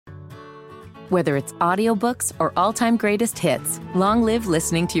Whether it's audiobooks or all-time greatest hits, long live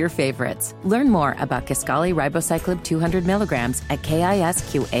listening to your favorites. Learn more about Kisqali Ribociclib 200 milligrams at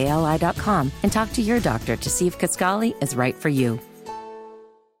KISQALI.com and talk to your doctor to see if Kisqali is right for you.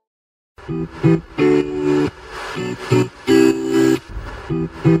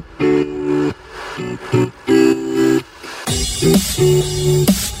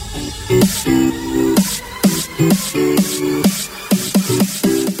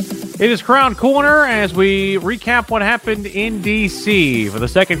 It is Crown Corner as we recap what happened in D.C. For the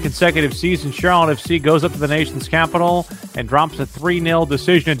second consecutive season, Charlotte FC goes up to the nation's capital and drops a 3-0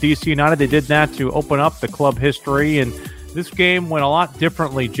 decision at D.C. United. They did that to open up the club history, and this game went a lot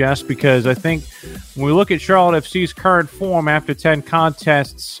differently, Jess, because I think when we look at Charlotte FC's current form after 10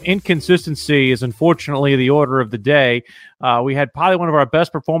 contests, inconsistency is unfortunately the order of the day. We had probably one of our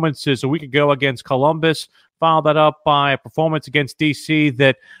best performances a week ago against Columbus, followed that up by a performance against DC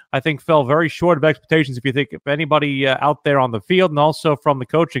that I think fell very short of expectations. If you think of anybody out there on the field and also from the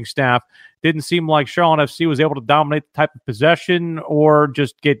coaching staff, didn't seem like Charlotte FC was able to dominate the type of possession or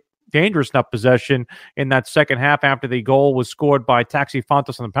just get dangerous enough possession in that second half after the goal was scored by Taxi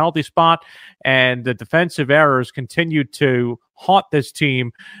Fontes on the penalty spot. And the defensive errors continued to haunt this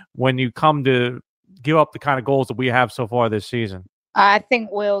team when you come to give up the kind of goals that we have so far this season. I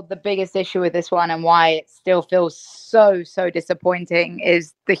think, Will, the biggest issue with this one and why it still feels so disappointing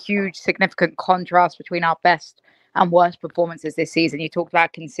is the huge significant contrast between our best and worst performances this season. You talked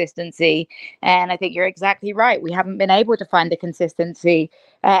about consistency, and I think you're exactly right. We haven't been able to find the consistency.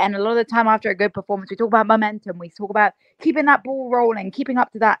 And a lot of the time after a good performance, we talk about momentum. We talk about keeping that ball rolling, keeping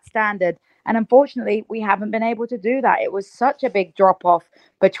up to that standard. And unfortunately, we haven't been able to do that. It was such a big drop-off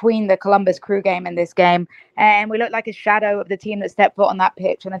between the Columbus Crew game and this game. And we looked like a shadow of the team that stepped foot on that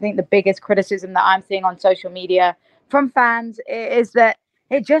pitch. And I think the biggest criticism that I'm seeing on social media from fans is that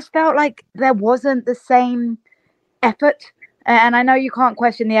it just felt like there wasn't the same effort. And I know you can't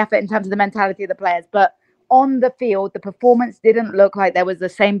question the effort in terms of the mentality of the players, but on the field, the performance didn't look like there was the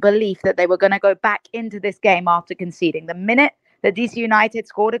same belief that they were going to go back into this game after conceding. The minute that DC United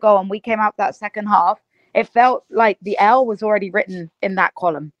scored a goal and we came out that second half, it felt like the L was already written in that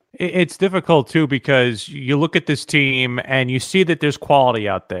column. It's difficult, too, because you look at this team and you see that there's quality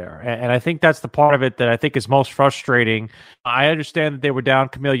out there. And I think that's the part of it that I think is most frustrating. I understand that they were down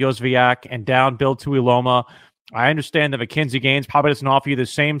Kamil Jozwiak and down Bill Tuiloma. I understand that McKenzie Gaines probably doesn't offer you the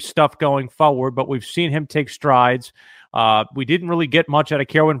same stuff going forward, but we've seen him take strides. We didn't really get much out of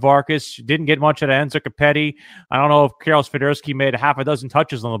Kerwin Vargas, didn't get much out of Enzo Capetti. I don't know if Karol Swiderski made half a dozen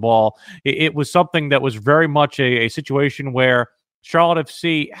touches on the ball. It was something that was very much a situation where Charlotte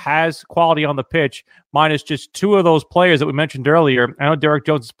FC has quality on the pitch, minus just two of those players that we mentioned earlier. I know Derek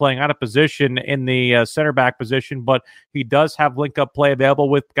Jones is playing out of position in the center back position, but he does have link-up play available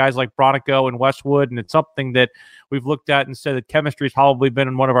with guys like Bronico and Westwood, and it's something that we've looked at and said that chemistry has probably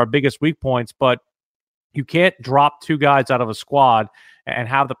been one of our biggest weak points, but you can't drop two guys out of a squad and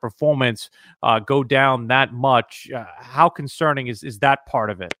have the performance go down that much. How concerning is that part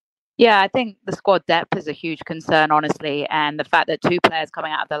of it? Yeah, I think the squad depth is a huge concern, honestly. And the fact that two players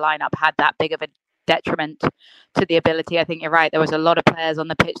coming out of the lineup had that big of a detriment to the ability. I think you're right. There was a lot of players on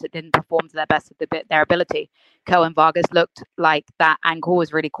the pitch that didn't perform to their best of their ability. Kerwin Vargas looked like that ankle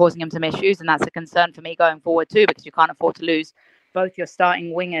was really causing him some issues. And that's a concern for me going forward too, because you can't afford to lose both your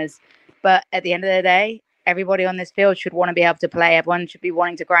starting wingers. But at the end of the day, everybody on this field should want to be able to play. Everyone should be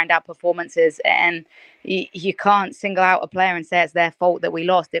wanting to grind out performances. And you can't single out a player and say it's their fault that we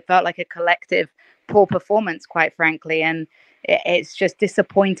lost. It felt like a collective poor performance, quite frankly. And it's just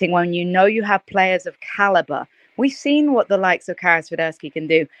disappointing when you know you have players of caliber. We've seen what the likes of Karol Swiderski can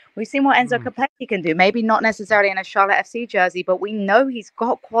do. We've seen what Enzo Capetti can do. Maybe not necessarily in a Charlotte FC jersey, but we know he's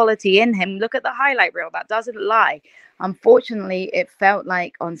got quality in him. Look at the highlight reel. That doesn't lie. Unfortunately, it felt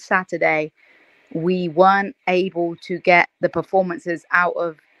like on Saturday, we weren't able to get the performances out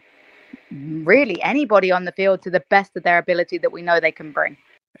of really anybody on the field to the best of their ability that we know they can bring.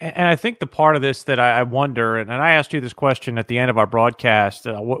 And I think the part of this that I wonder, and I asked you this question at the end of our broadcast,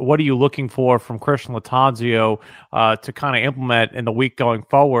 what are you looking for from Christian Lattanzio to kind of implement in the week going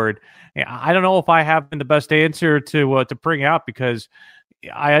forward? I don't know if I have the best answer to bring out, because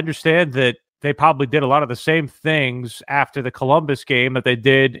I understand that they probably did a lot of the same things after the Columbus game that they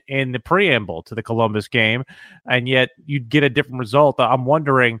did in the preamble to the Columbus game, and yet you'd get a different result. I'm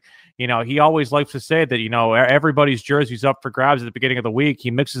wondering, he always likes to say that, everybody's jersey's up for grabs at the beginning of the week. He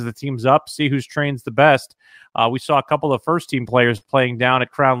mixes the teams up, see who's trains the best. We saw a couple of first-team players playing down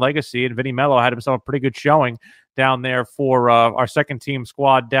at Crown Legacy, and Vinny Mello had himself a pretty good showing down there for our second-team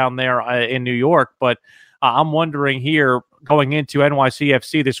squad down there in New York. But I'm wondering here, going into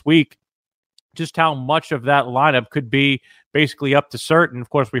NYCFC this week, just how much of that lineup could be basically up to certain. Of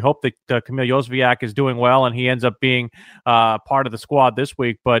course, we hope that Kamil Jozwiak is doing well and he ends up being part of the squad this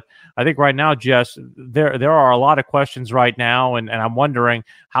week. But I think right now, Jess, there are a lot of questions right now, and I'm wondering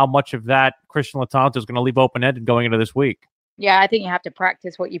how much of that Christian Lattanzio is going to leave open-ended going into this week. Yeah, I think you have to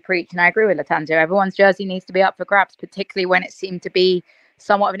practice what you preach, and I agree with Lattanzio. Everyone's jersey needs to be up for grabs, particularly when it seemed to be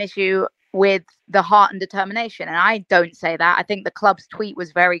somewhat of an issue with the heart and determination. And I don't say that. I think the club's tweet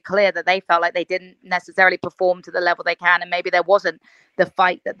was very clear that they felt like they didn't necessarily perform to the level they can, and maybe there wasn't the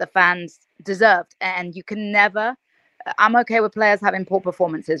fight that the fans deserved. And you can never, I'm okay with players having poor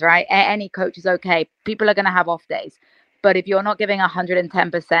performances, right? Any coach is okay. People are going to have off days. But if you're not giving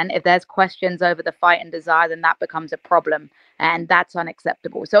 110%, if there's questions over the fight and desire, then that becomes a problem. And that's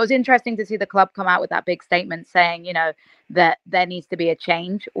unacceptable. So it was interesting to see the club come out with that big statement saying, that there needs to be a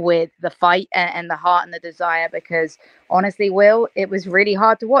change with the fight and the heart and the desire, because honestly, Will, it was really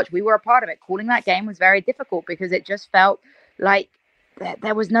hard to watch. We were a part of it. Calling that game was very difficult because it just felt like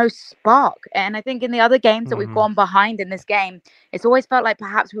there was no spark. And I think in the other games that we've gone behind in this game, it's always felt like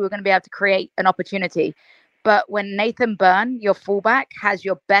perhaps we were going to be able to create an opportunity. But when Nathan Byrne, your fullback, has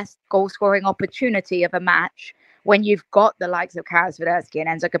your best goal-scoring opportunity of a match, when you've got the likes of Karas Swiderski and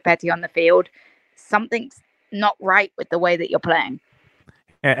Enzo Capetti on the field, something's not right with the way that you're playing.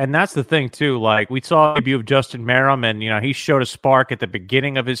 And that's the thing, too. Like, we saw a debut of Justin Merrim, and, he showed a spark at the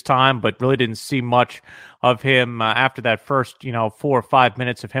beginning of his time, but really didn't see much of him after that first, 4 or 5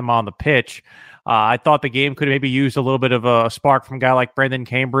 minutes of him on the pitch. I thought the game could maybe use a little bit of a spark from a guy like Brandon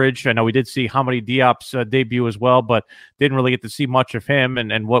Cambridge. I know we did see Hamady Diop's debut as well, but didn't really get to see much of him.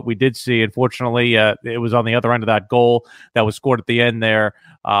 And what we did see, unfortunately, it was on the other end of that goal that was scored at the end there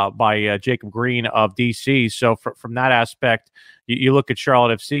by Jacob Green of DC. So from that aspect, you look at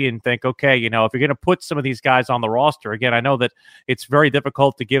Charlotte FC and think, okay, if you're going to put some of these guys on the roster, again, I know that it's very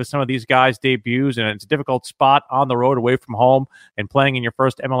difficult to give some of these guys debuts, and it's a difficult spot on the road away from home and playing in your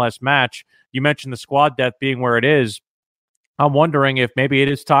first MLS match. You mentioned the squad depth being where it is. I'm wondering if maybe it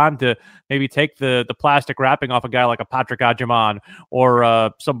is time to maybe take the plastic wrapping off a guy like a Patrick Adjaman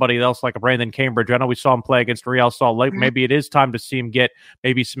or somebody else like a Brandon Cambridge. I know we saw him play against Real Salt Lake. Maybe it is time to see him get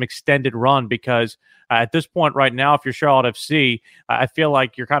maybe some extended run, because at this point right now, if you're Charlotte FC, I feel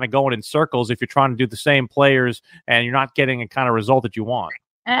like you're kind of going in circles if you're trying to do the same players and you're not getting a kind of result that you want.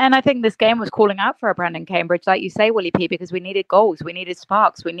 And I think this game was calling out for a Brandon Cambridge, like you say, Willie P, because we needed goals, we needed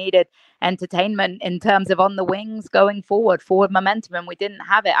sparks, we needed entertainment in terms of on the wings going forward momentum, and we didn't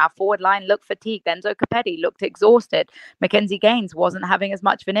have it. Our forward line looked fatigued. Enzo Capetti looked exhausted. Mackenzie Gaines wasn't having as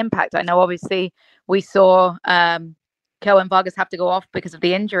much of an impact. I know, obviously, we saw Kelvin Vargas have to go off because of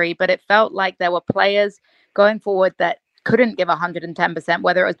the injury, but it felt like there were players going forward that couldn't give 110%,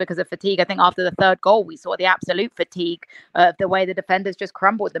 whether it was because of fatigue. I think after the third goal, we saw the absolute fatigue of the way the defenders just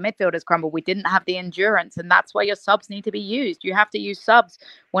crumbled, the midfielders crumbled. We didn't have the endurance, and that's where your subs need to be used. You have to use subs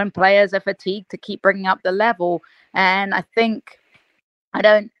when players are fatigued to keep bringing up the level. And I think, I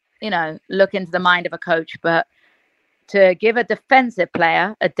don't, look into the mind of a coach, but to give a defensive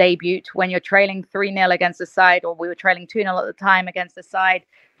player a debut when you're trailing 3-0 against the side, or we were trailing 2-0 at the time against the side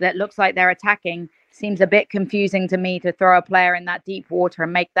that looks like they're attacking, seems a bit confusing to me to throw a player in that deep water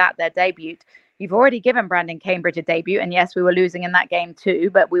and make that their debut. You've already given Brandon Cambridge a debut, and yes, we were losing in that game too,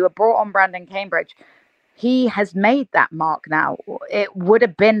 but we were brought on Brandon Cambridge. He has made that mark now. It would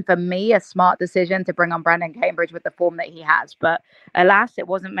have been, for me, a smart decision to bring on Brandon Cambridge with the form that he has, but alas, it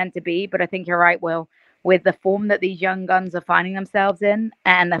wasn't meant to be. But I think you're right, Will, with the form that these young guns are finding themselves in,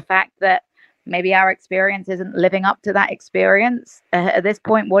 and the fact that maybe our experience isn't living up to that experience. At this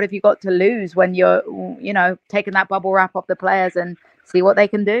point, what have you got to lose when you're, taking that bubble wrap off the players and see what they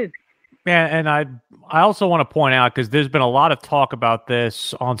can do? Yeah, and I also want to point out, because there's been a lot of talk about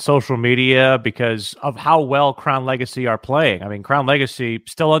this on social media because of how well Crown Legacy are playing. I mean, Crown Legacy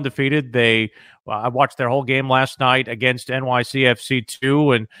still undefeated. I watched their whole game last night against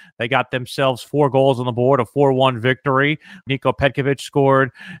NYCFC2, and they got themselves 4 goals on the board, a 4-1 victory. Niko Petkovic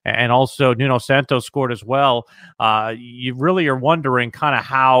scored, and also Nuno Santos scored as well. You really are wondering kind of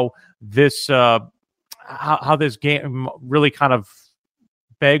how this how this game really kind of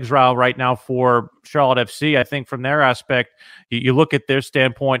begs right now for Charlotte FC. I think from their aspect, you look at their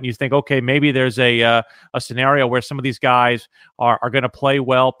standpoint and you think, okay, maybe there's a scenario where some of these guys are going to play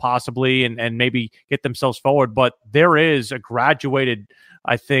well, possibly, and maybe get themselves forward. But there is a graduated,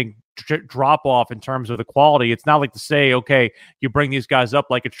 I think, drop off in terms of the quality. It's not like to say, okay, you bring these guys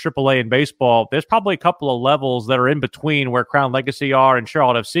up like it's AAA in baseball. There's probably a couple of levels that are in between where Crown Legacy are and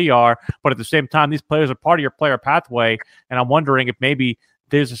Charlotte FC are. But at the same time, these players are part of your player pathway. And I'm wondering if maybe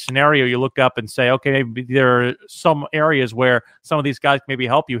there's a scenario you look up and say, okay, maybe there are some areas where some of these guys maybe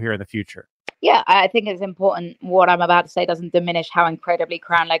help you here in the future. Yeah, I think it's important. What I'm about to say doesn't diminish how incredibly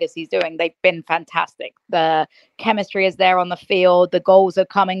Crown Legacy is doing. They've been fantastic. The chemistry is there on the field. The goals are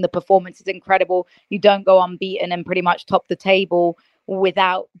coming. The performance is incredible. You don't go unbeaten and pretty much top the table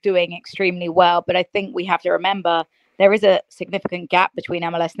without doing extremely well. But I think we have to remember there is a significant gap between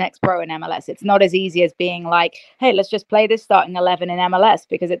MLS Next Pro and MLS. It's not as easy as being like, hey, let's just play this starting 11 in MLS,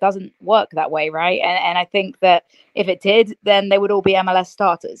 because it doesn't work that way, right? And I think that if it did, then they would all be MLS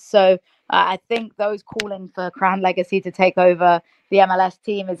starters. So I think those calling for Crown Legacy to take over the MLS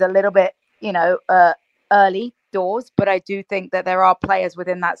team is a little bit, early doors. But I do think that there are players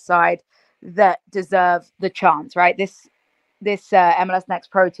within that side that deserve the chance, right? This MLS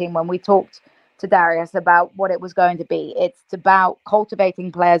Next Pro team, when we talked to Darius about what it was going to be, it's about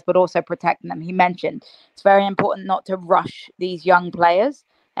cultivating players, but also protecting them. He mentioned it's very important not to rush these young players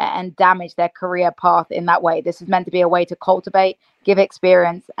and damage their career path in that way. This is meant to be a way to cultivate, give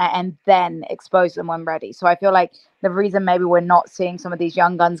experience, and then expose them when ready. So I feel like the reason maybe we're not seeing some of these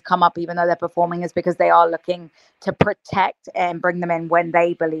young guns come up, even though they're performing, is because they are looking to protect and bring them in when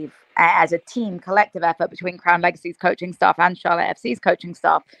they believe, as a team, collective effort between Crown Legacy's coaching staff and Charlotte FC's coaching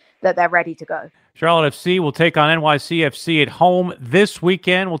staff, that they're ready to go. Charlotte FC will take on NYCFC at home this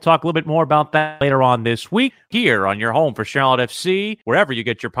weekend. We'll talk a little bit more about that later on this week here on your home for Charlotte FC, wherever you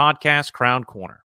get your podcast, Crown Corner.